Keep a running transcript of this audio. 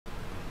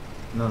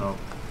No, no.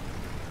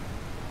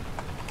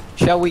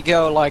 Shall we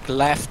go like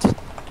left?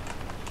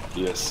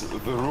 Yes, the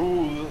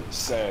rule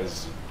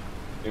says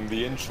in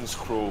the ancient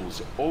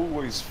scrolls,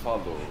 always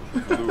follow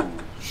blue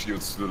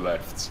shields to the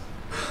left.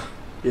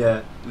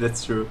 Yeah,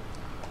 that's true.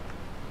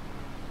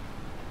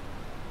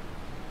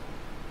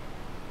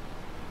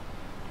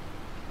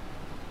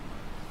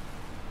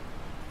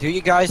 Do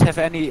you guys have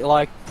any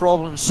like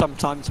problems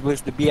sometimes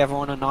with the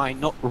BF109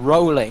 not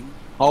rolling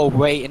all the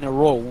way in a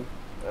row?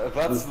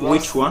 That's the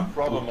Which one?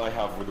 problem I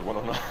have with the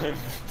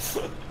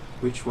 109.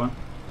 Which one?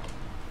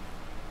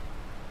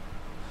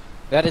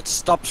 That it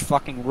stops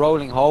fucking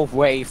rolling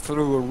halfway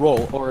through a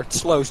roll, or it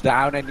slows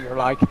down and you're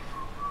like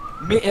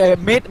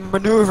mid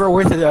maneuver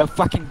with a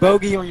fucking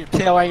bogey on your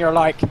tail and you're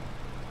like,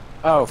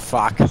 oh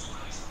fuck.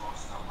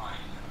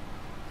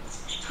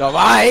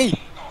 Why?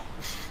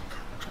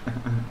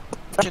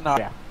 Russian, are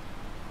ya?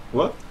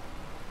 What?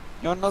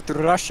 You're not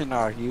Russian,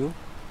 are you?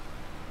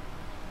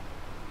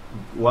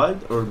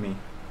 Wild or me?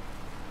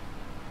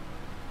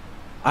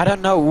 I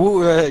don't know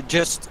who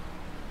just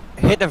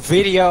hit a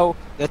video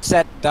that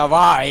said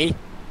Davai,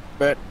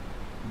 but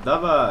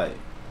Давай.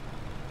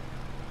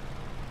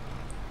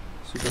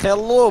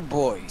 hello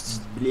boys.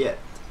 Блядь.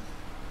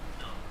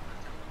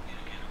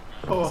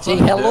 Oh, Say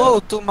hi hello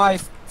to my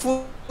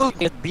full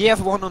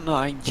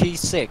BF109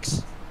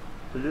 G6.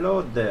 there.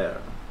 Hello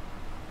there.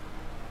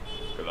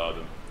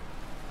 Geladen.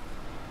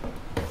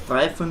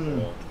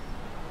 Treffen.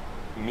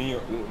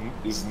 Neil,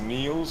 is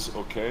Niels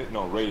okay?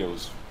 No,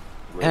 Rails.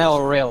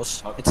 L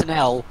rails. It's an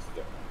L.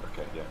 Yeah,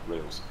 okay, yeah,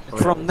 Rails.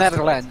 From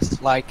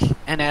Netherlands, like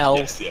NL.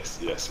 Yes.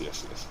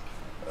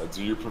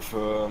 Do you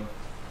prefer?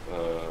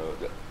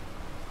 Yeah.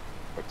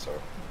 Wait, sorry.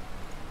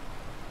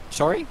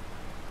 Sorry?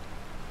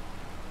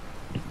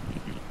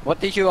 What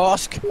did you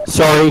ask?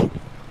 Sorry,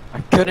 I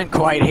couldn't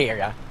quite hear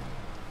ya.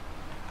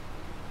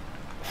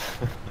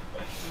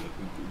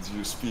 Do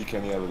you speak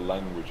any other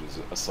languages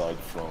aside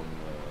from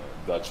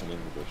Dutch and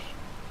English?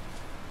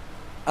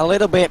 A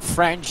little bit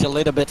French, a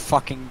little bit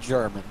fucking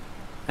German,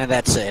 and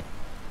that's it,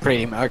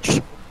 pretty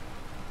much.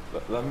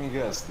 Let me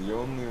guess. The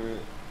only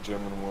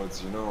German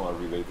words you know are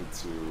related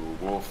to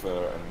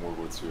warfare and World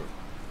War II.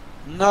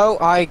 No,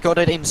 I got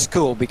it in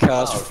school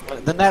because okay.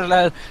 the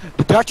Netherlands,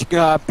 the Dutch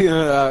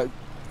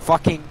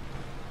fucking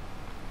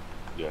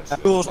Yes.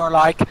 schools are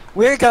like,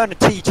 we're going to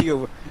teach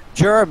you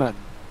German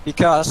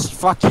because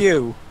fuck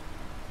you.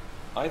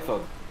 I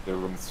thought they were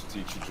going to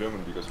teach you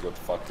German because you got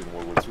fucked in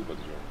World War II by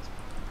the Germans.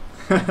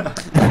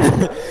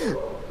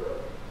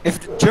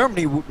 If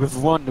Germany would have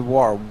won the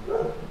war,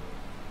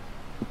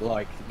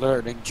 like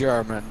learning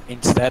German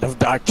instead of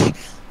Dutch.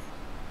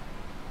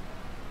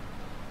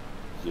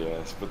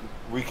 Yes, but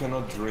we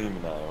cannot dream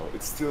now.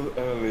 It's still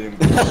early in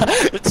the morning.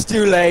 It's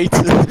too late.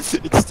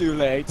 It's too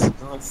late.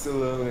 No, it's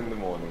still early in the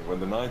morning. When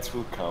the nights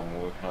will come,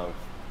 we'll have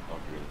our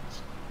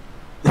dreams.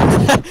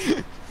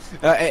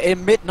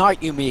 In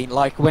midnight, you mean?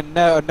 Like when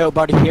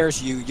nobody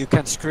hears you, you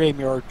can scream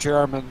your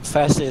German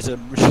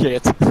fascism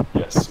shit.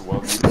 Yes,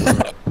 while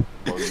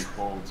you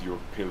hold your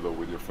pillow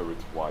with your favorite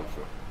wife.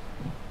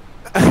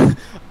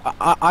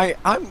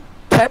 I'm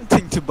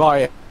tempting to buy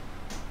it.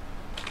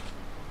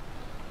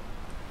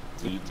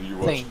 Do you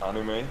watch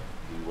anime? Do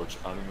you watch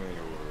anime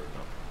or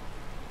no?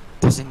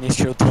 Does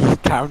initial D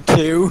count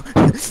too?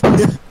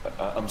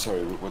 I'm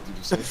sorry. What did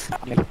you say?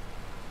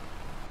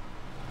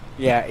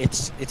 Yeah,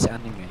 it's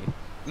anime.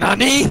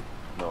 Nani?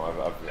 No,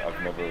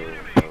 I've never.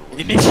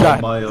 Initial.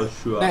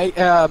 Nee,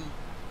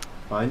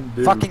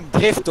 fucking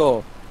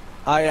Drifto.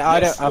 I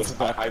Yes, don't. yes,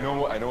 I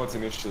know what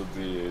initial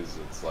D is.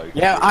 It's like.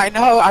 Yeah, I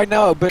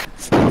know, but.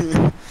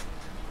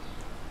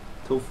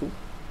 Tofu.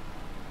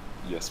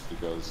 Yes,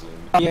 because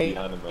in the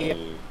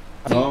anime.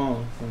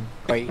 Oh.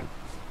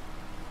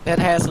 That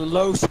has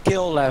low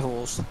skill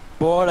levels.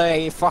 Bought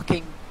a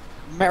fucking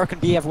American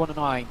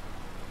BF109.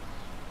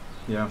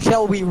 Yeah.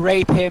 Shall we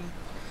rape him?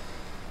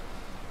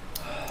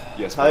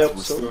 Yes, I but hope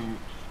we so. still.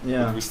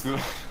 Yeah. We still.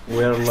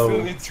 We're We low.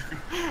 still need to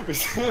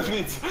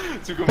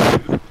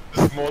complete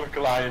the small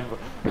climb.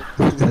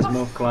 There's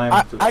more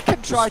climb to I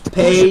can try to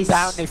push space. it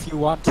down if you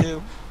want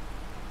to.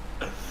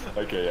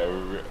 Okay,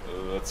 yeah,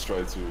 let's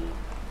try to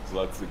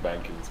slightly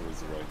banking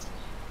towards the right.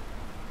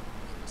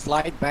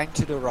 Slide back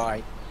to the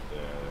right.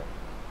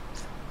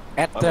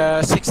 Yeah.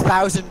 At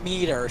 6,000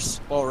 meters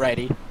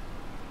already.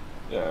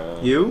 Yeah.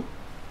 You?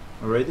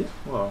 Already?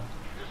 Wow.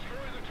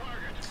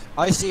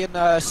 I see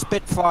a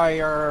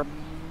Spitfire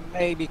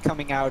maybe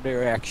coming our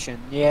direction.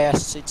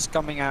 Yes, it's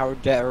coming our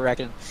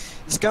direction.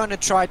 It's gonna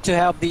try to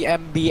help the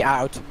MB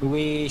out.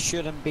 We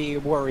shouldn't be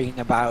worrying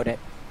about it.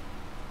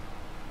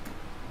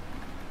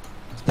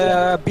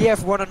 The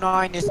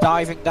BF109 is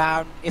diving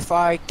down. If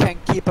I can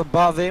keep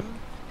above him,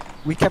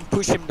 we can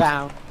push him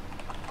down.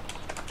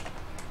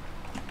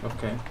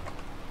 Okay.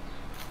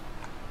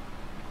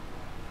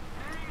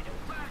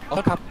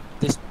 Look up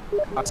this.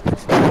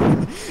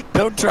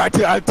 Don't try to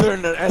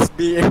outturn an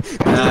SB.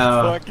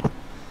 No.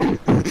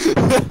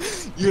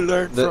 You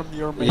learn The- from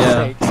your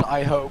yeah. mistakes,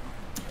 I hope.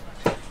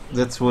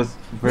 That was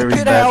We very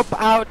could bad.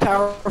 help out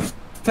our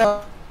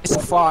fellow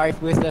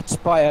 5 with that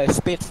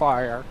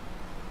Spitfire.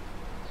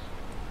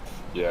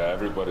 Yeah,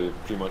 everybody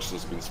pretty much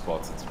has been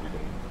spotted. We can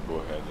go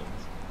ahead and...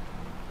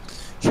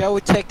 Shall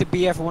we take the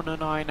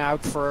BF-109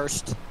 out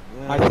first?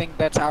 I think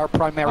that's our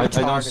primary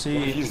target. I don't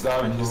see. He's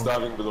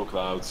diving below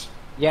clouds.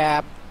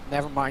 Yeah,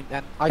 never mind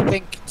then. I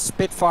think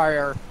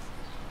Spitfire.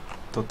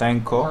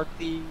 Totenko. Or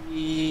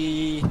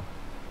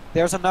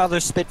there's another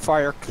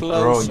Spitfire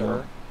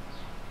closer.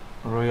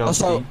 Royalty.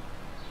 Also,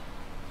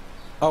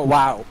 oh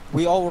wow,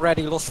 we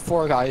already lost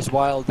 4 guys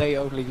while they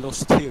only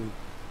lost 2.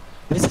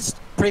 This is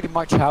pretty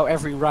much how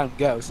every round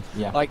goes.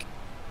 Yeah. Like,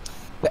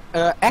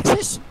 the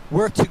Axis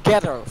work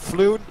together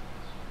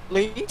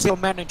fluently, still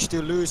manage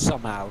to lose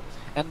somehow.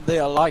 And the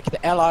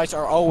Allies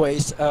are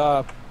always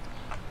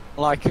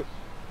like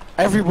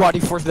everybody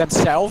for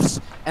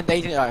themselves, and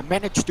they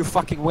manage to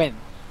fucking win.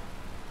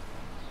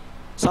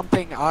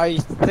 Something I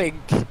think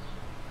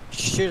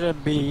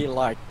shouldn't be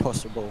like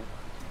possible.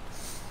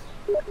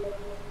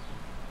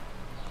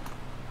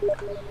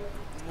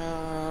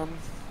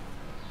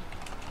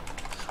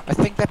 I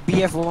think that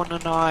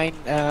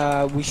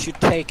BF-109, we should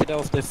take it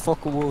off the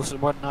Focke-Wulf's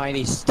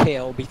 190's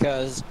tail,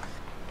 because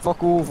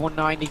Focke-Wulf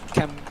 190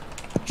 can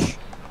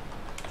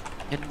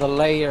in the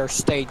later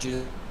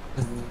stages.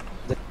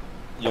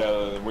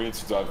 Yeah, we need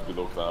to dive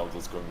below clouds.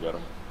 Let's go and get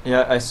him.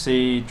 Yeah, I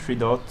see 3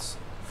 dots,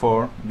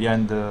 4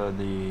 behind the.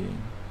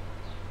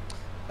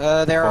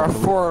 There are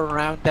 4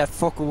 around that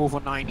Focke-Wulf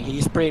 190.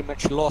 He's pretty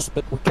much lost,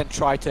 but we can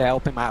try to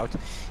help him out.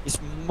 He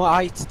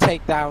might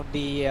take down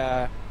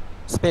the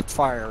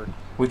Spitfire.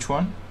 Which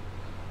one?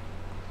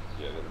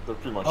 Yeah, they're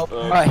pretty much... the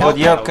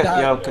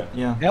Hellcat,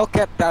 yeah.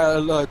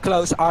 Hellcat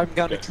close, I'm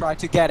gonna try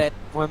to get it.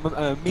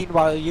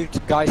 Meanwhile, you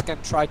guys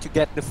can try to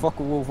get the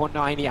Focke-Wulf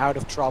 190 out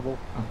of trouble.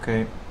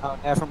 Okay. Oh,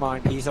 never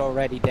mind, he's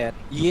already dead.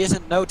 He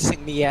isn't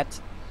noticing me yet.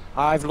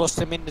 I've lost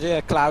him in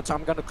the clouds,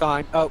 I'm gonna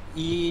climb. Oh,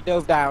 he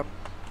dove down.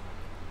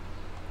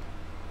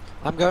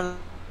 I'm going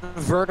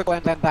vertical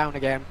and then down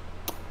again.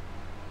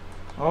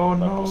 Oh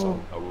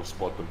no! I will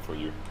spot them for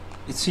you.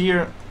 It's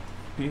here.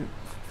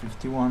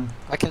 P51.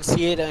 I can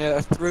see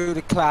it through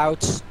the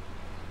clouds.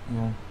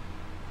 Yeah.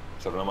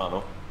 Serve una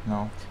mano?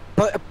 No.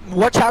 But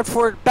watch out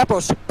for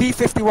Peppos.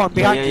 P51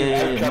 behind you.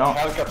 Hellcat, No,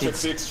 Hellcat, check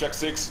 6, check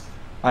 6.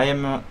 I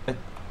am.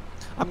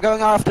 I'm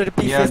going after the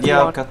P51. Yeah, the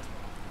Hellcat.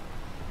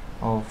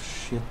 Oh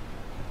shit.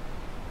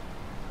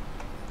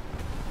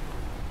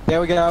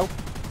 There we go.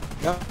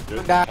 Go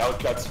down.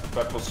 Hellcat,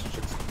 Peppos,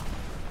 check 6.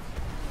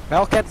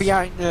 Hellcat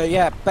behind,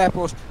 yeah,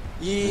 Peppos.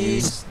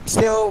 He's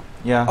still.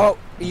 Yeah. Oh,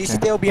 he's okay.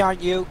 still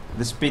behind you.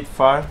 The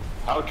Spitfire.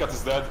 Hellcat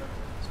is dead.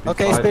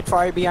 Okay,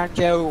 Spitfire behind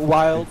you,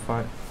 Wild.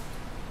 Spitfire.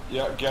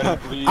 Yeah, get him,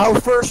 please.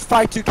 Our first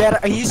fight together.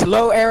 He's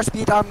low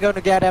airspeed. I'm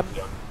gonna get him.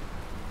 Yep.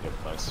 Yep,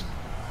 nice.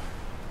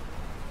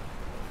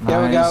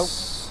 There we go.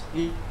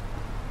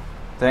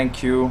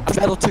 Thank you. We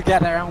battle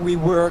together and we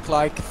work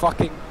like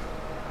fucking.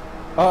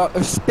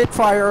 A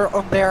Spitfire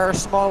on their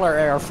smaller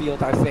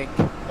airfield, I think.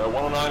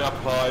 109 up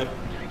high.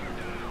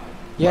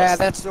 Yeah,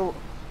 that's the.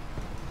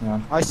 Yeah.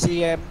 I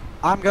see him.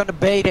 I'm gonna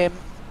bait him.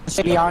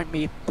 Stay behind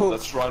me. Pull.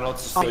 Let's try not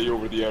to stay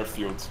over the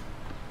airfield.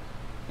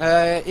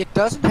 It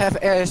doesn't have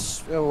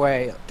S.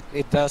 Wait,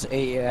 it does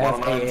a.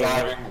 109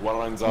 diving,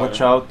 109 diving. Watch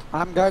out.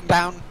 I'm going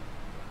down.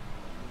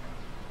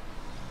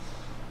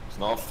 It's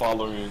not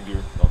following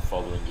you, not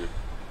following you.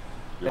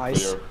 You're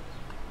Nice. clear.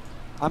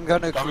 I'm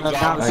gonna Coming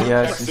down. down.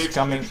 Yes, Check it's 6,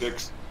 coming. check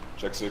 6.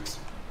 Check 6.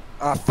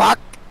 Fuck.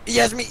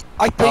 Yes, me.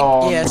 I think.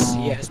 Oh, yes,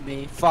 no. yes,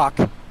 me.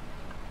 Fuck.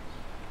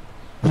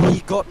 He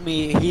got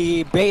me.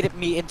 He baited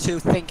me into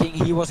thinking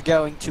he was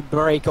going to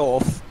break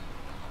off.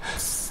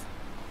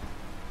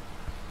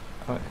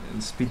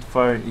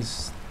 Spitfire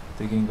is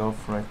taking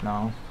off right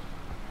now.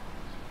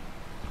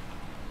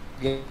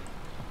 Yeah.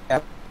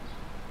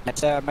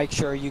 Let's make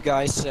sure you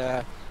guys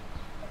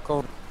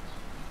go.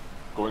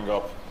 Going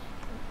up.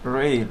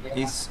 Ray,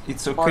 Yeah.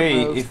 it's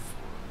okay move. if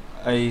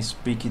I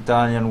speak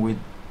Italian with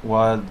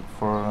Wild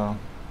for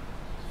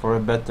a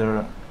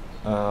better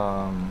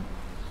how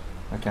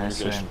can I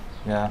say? Communication.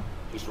 Yeah.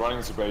 He's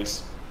running to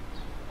base.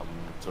 I'm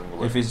turning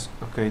away. If it's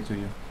okay to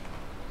you.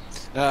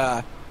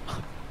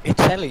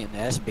 Italian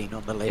has been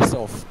on the list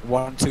of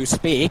want to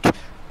speak,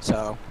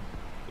 so.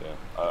 Yeah.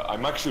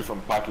 I'm actually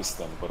from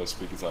Pakistan, but I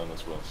speak Italian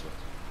as well, so.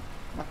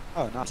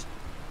 Oh, nice.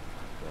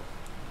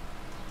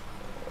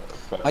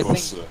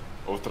 Peppos,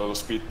 oltre allo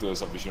spit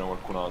si avvicina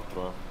qualcun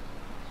altro,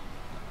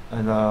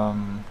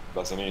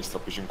 Da sinistra,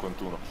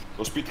 P51.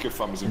 Lo spit che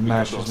fa mi si Il impicca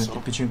match addosso.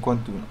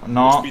 P51.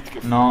 No, speed che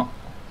fa. no,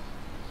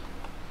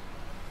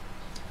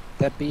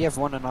 That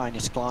BF-109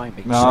 is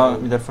climbing, no, so.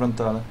 mi dà il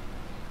frontale.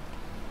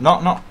 No,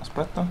 no,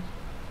 aspetta.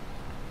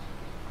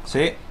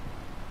 Sì.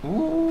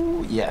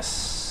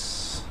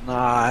 Yes.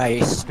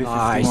 Nice,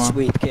 P51. nice,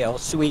 sweet kill,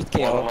 sweet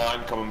kill.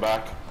 109 coming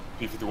back.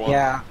 P51.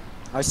 Yeah,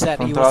 I said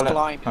he was Frontale.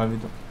 climbing. Ah,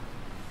 vedo.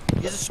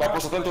 He's a smart.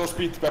 Peppos attento allo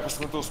spit, Peppos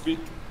attento allo spit.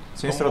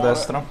 Sinistra o Non muore.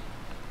 destra?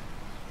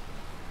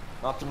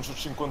 Un attimo sul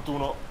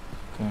 51. Ok.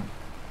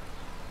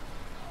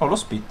 Oh, lo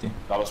spitti.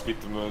 Dallo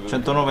spit.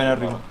 109 in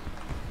arrivo.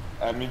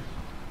 Mi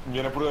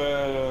viene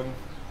pure...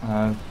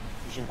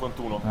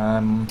 51.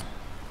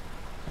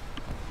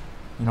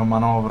 Io non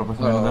manovro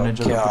perché mi hanno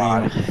danneggiato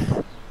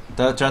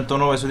prima.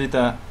 109 su di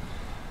te.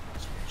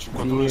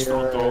 51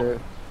 distrutto.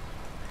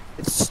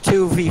 It's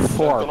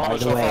 2v4 by 109 the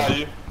ce la way.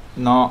 fai?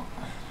 No.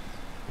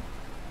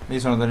 Io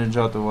sono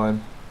danneggiato, Wild.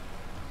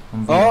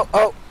 Non vi.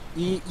 Oh,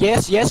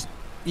 yes,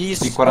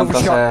 he's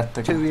overshot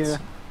P47, to you. cazzo.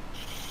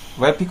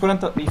 Vai a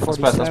P40.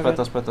 P47.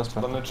 Aspetta.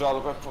 Danneggiato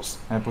Peppers.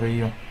 Pure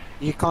io.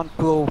 You can't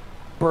pull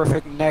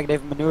perfect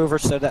negative maneuver,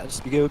 so that's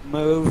a good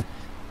move.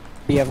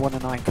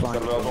 BF-109 climb.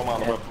 Serve la tua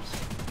mano Peppers.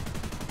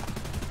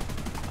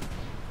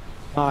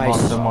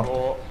 Nice.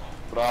 Morto.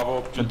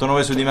 Bravo.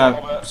 109 su di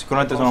me.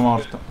 Sicuramente sono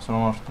morto.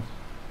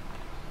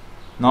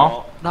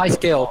 No? Nice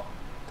kill.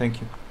 Thank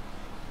you.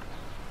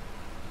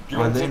 Più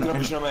Guarda, consente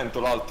l'avvicinamento,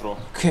 l'altro.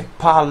 Che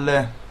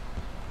palle.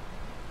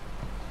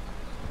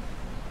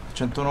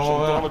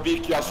 109. 109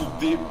 picchia su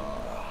di...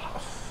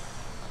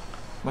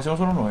 Ma siamo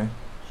solo noi?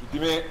 Su di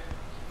me.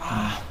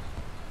 Non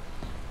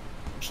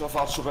ce la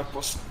faccio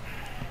Peppers.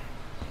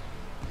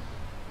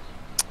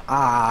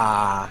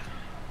 Ah.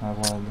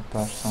 Guarda, ho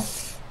perso.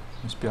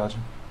 Mi spiace.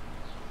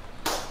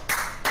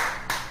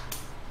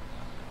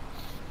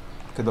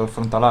 Che do il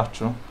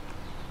frontalaccio?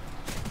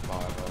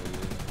 Vai.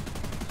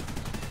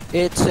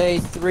 It's a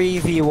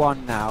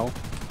 3v1 now.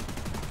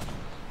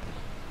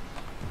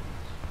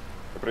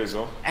 Hai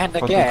preso? And Ho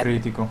fatto il again,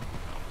 critico.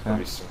 Sì.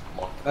 Bravissimo.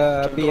 Morto.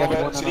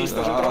 BF-109.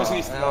 Sinistra, 109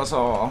 sinistra. Lo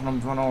so,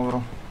 non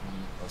manovro.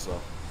 Lo so.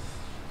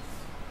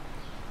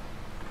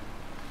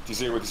 Ti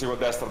seguo a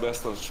destra,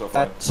 ce la fai.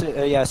 That's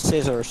yeah,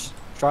 scissors.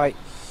 Try.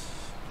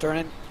 Turn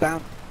it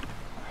down.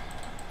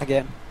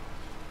 Again.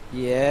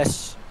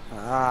 Yes.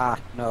 Ah,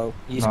 no.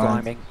 He's No,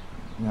 climbing.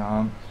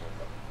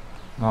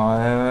 No,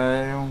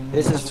 è un...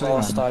 This is cazzo di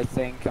lost, mano. I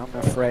think. I'm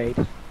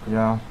afraid.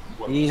 Yeah.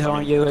 He's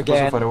on you Posso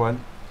again. fare Wild?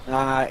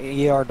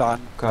 You're done.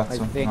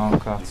 Cazzo, I think. no,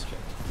 cazzo.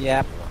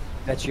 Yeah,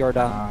 that's your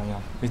done.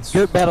 Yeah. It's...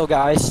 Good battle,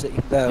 guys.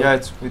 Though. Yeah,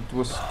 it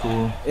was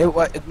cool. It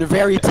was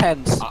very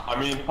tense. I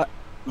mean,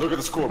 look at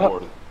the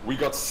scoreboard. We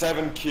got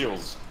 7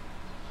 kills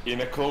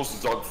in a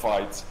close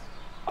dogfight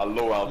at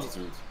low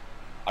altitude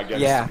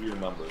against real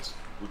numbers.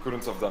 We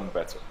couldn't have done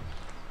better.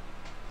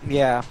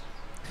 Yeah.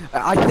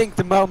 I think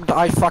the moment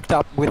I fucked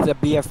up with the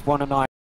BF-109